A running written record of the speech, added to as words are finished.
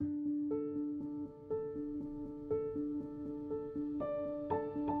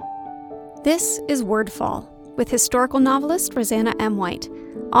This is Wordfall, with historical novelist Rosanna M. White,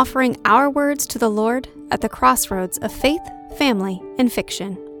 offering our words to the Lord at the crossroads of faith, family, and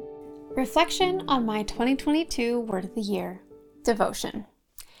fiction. Reflection on my 2022 Word of the Year, Devotion.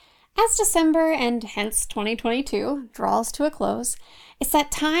 As December, and hence 2022, draws to a close, it's that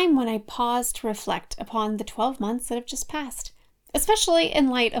time when I pause to reflect upon the 12 months that have just passed, especially in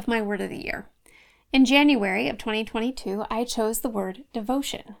light of my Word of the Year. In January of 2022, I chose the word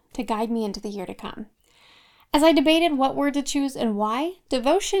devotion to guide me into the year to come. As I debated what word to choose and why,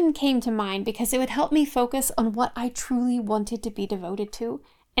 devotion came to mind because it would help me focus on what I truly wanted to be devoted to,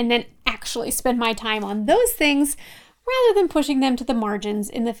 and then actually spend my time on those things rather than pushing them to the margins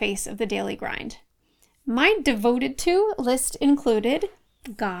in the face of the daily grind. My devoted to list included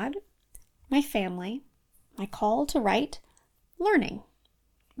God, my family, my call to write, learning.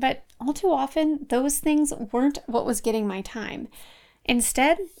 But all too often, those things weren't what was getting my time.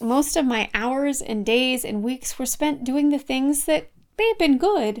 Instead, most of my hours and days and weeks were spent doing the things that may have been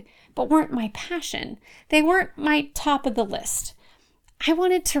good, but weren't my passion. They weren't my top of the list. I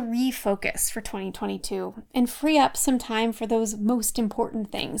wanted to refocus for 2022 and free up some time for those most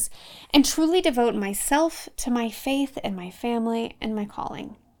important things and truly devote myself to my faith and my family and my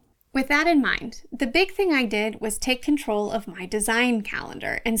calling. With that in mind, the big thing I did was take control of my design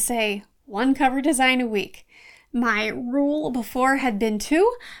calendar and say 1 cover design a week. My rule before had been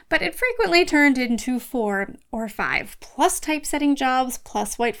 2, but it frequently turned into 4 or 5, plus typesetting jobs,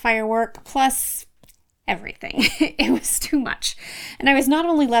 plus white firework, plus everything. It was too much. And I was not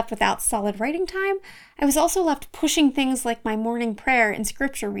only left without solid writing time, I was also left pushing things like my morning prayer and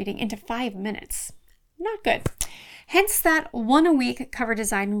scripture reading into 5 minutes. Not good. Hence that 1 a week cover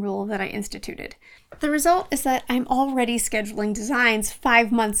design rule that I instituted. The result is that I'm already scheduling designs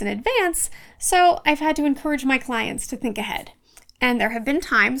 5 months in advance, so I've had to encourage my clients to think ahead. And there have been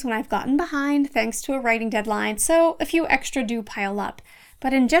times when I've gotten behind thanks to a writing deadline, so a few extra do pile up.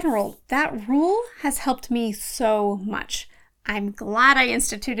 But in general, that rule has helped me so much. I'm glad I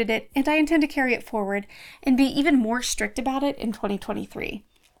instituted it, and I intend to carry it forward and be even more strict about it in 2023.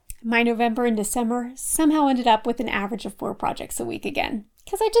 My November and December somehow ended up with an average of 4 projects a week again,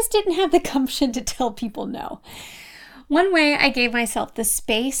 because I just didn't have the gumption to tell people no. One way I gave myself the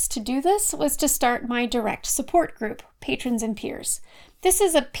space to do this was to start my direct support group, Patrons and Peers. This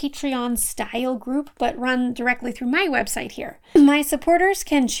is a Patreon-style group, but run directly through my website here. My supporters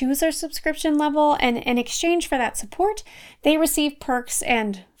can choose their subscription level, and in exchange for that support, they receive perks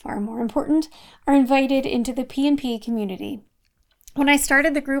and, far more important, are invited into the P&P community. When I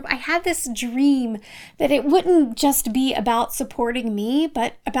started the group, I had this dream that it wouldn't just be about supporting me,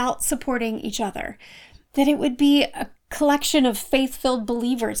 but about supporting each other. That it would be a collection of faith-filled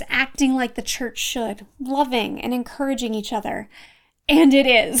believers acting like the church should, loving and encouraging each other. And it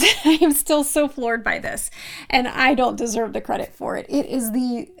is. I am still so floored by this, and I don't deserve the credit for it. It is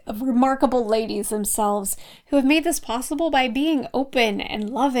the remarkable ladies themselves who have made this possible by being open and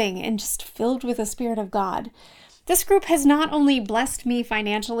loving and just filled with the Spirit of God. This group has not only blessed me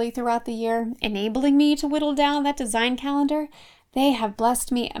financially throughout the year, enabling me to whittle down that design calendar, they have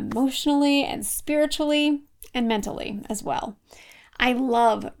blessed me emotionally and spiritually and mentally as well. I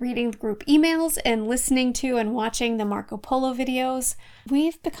love reading group emails and listening to and watching the Marco Polo videos.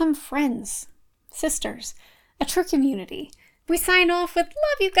 We've become friends, sisters, a true community. We sign off with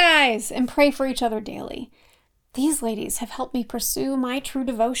 "love you guys" and pray for each other daily. These ladies have helped me pursue my true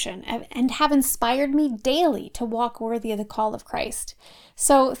devotion and have inspired me daily to walk worthy of the call of Christ.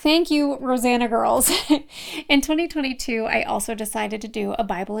 So thank you, Rosanna girls. In 2022, I also decided to do a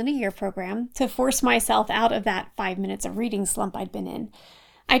Bible in a Year program to force myself out of that 5 minutes of reading slump I'd been in.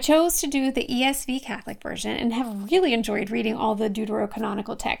 I chose to do the ESV Catholic version and have really enjoyed reading all the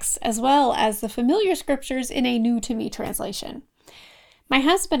deuterocanonical texts, as well as the familiar scriptures in a new-to-me translation. My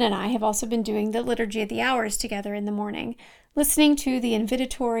husband and I have also been doing the Liturgy of the Hours together in the morning, listening to the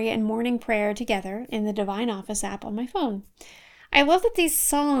invitatory and morning prayer together in the Divine Office app on my phone. I love that these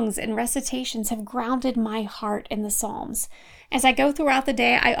songs and recitations have grounded my heart in the Psalms. As I go throughout the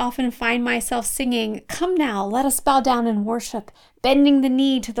day, I often find myself singing, "Come now, let us bow down and worship, bending the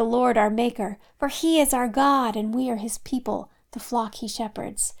knee to the Lord our Maker, for He is our God and we are His people, the flock He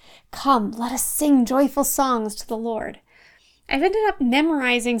shepherds. Come, let us sing joyful songs to the Lord." I've ended up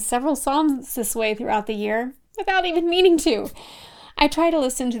memorizing several psalms this way throughout the year, without even meaning to. I try to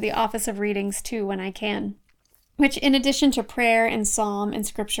listen to the Office of Readings too when I can, which in addition to prayer and psalm and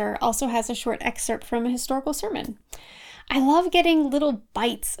scripture also has a short excerpt from a historical sermon. I love getting little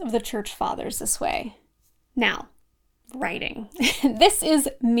bites of the church fathers this way. Now, writing. This is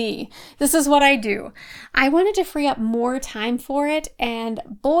me. This is what I do. I wanted to free up more time for it, and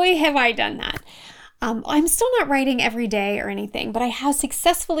boy, have I done that. I'm still not writing every day or anything, but I have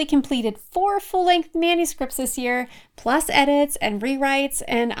successfully completed 4 full-length manuscripts this year, plus edits and rewrites,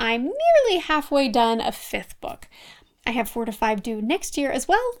 and I'm nearly halfway done a 5th book. I have 4 to 5 due next year as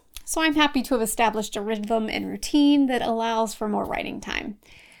well, so I'm happy to have established a rhythm and routine that allows for more writing time.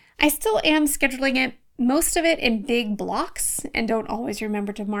 I still am scheduling it, most of it in big blocks, and don't always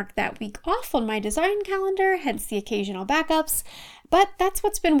remember to mark that week off on my design calendar, hence the occasional backups, but that's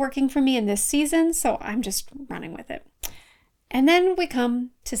what's been working for me in this season, so I'm just running with it. And then we come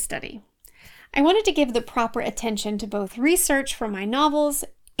to study. I wanted to give the proper attention to both research for my novels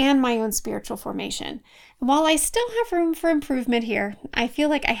and my own spiritual formation. And while I still have room for improvement here, I feel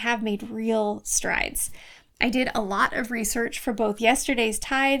like I have made real strides. I did a lot of research for both Yesterday's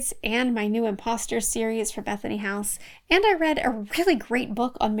Tides and my new Imposter series for Bethany House, and I read a really great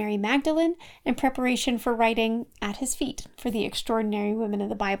book on Mary Magdalene in preparation for writing At His Feet for the Extraordinary Women of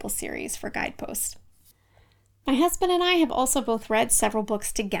the Bible series for Guidepost. My husband and I have also both read several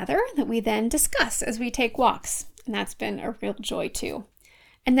books together that we then discuss as we take walks, and that's been a real joy too.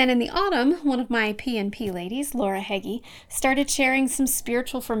 And then in the autumn, one of my P&P ladies, Laura Heggie, started sharing some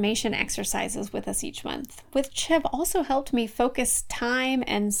spiritual formation exercises with us each month, which have also helped me focus time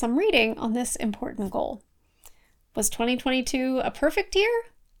and some reading on this important goal. Was 2022 a perfect year?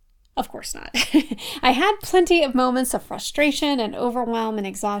 Of course not. I had plenty of moments of frustration and overwhelm and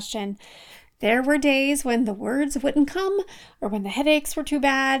exhaustion. There were days when the words wouldn't come, or when the headaches were too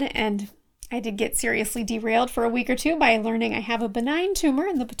bad, and I did get seriously derailed for a week or two by learning I have a benign tumor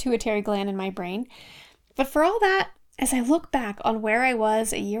in the pituitary gland in my brain. But for all that, as I look back on where I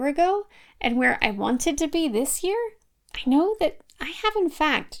was a year ago and where I wanted to be this year, I know that I have in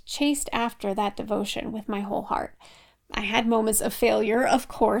fact chased after that devotion with my whole heart. I had moments of failure, of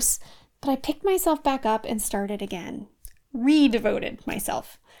course, but I picked myself back up and started again. Re-devoted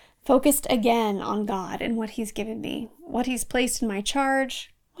myself. Focused again on God and what He's given me, what He's placed in my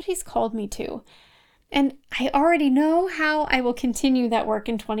charge, what He's called me to. And I already know how I will continue that work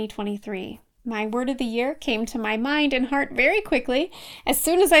in 2023. My word of the year came to my mind and heart very quickly as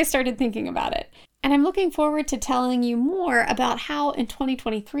soon as I started thinking about it. And I'm looking forward to telling you more about how in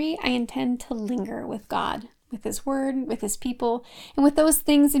 2023 I intend to linger with God, with His Word, with His people, and with those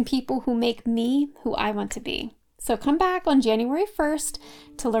things and people who make me who I want to be. So come back on January 1st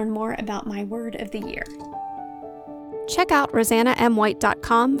to learn more about my word of the year. Check out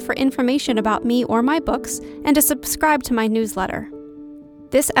RosannaMWhite.com for information about me or my books and to subscribe to my newsletter.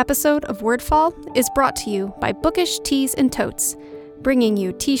 This episode of Wordfall is brought to you by Bookish Tees and Totes, bringing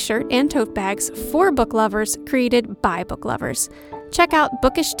you t-shirt and tote bags for book lovers created by book lovers. Check out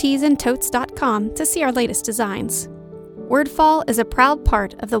bookishteesandtotes.com to see our latest designs. Wordfall is a proud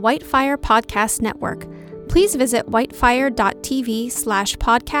part of the Whitefire Podcast Network. Please visit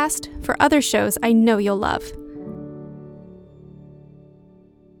whitefire.tv/podcast for other shows I know you'll love.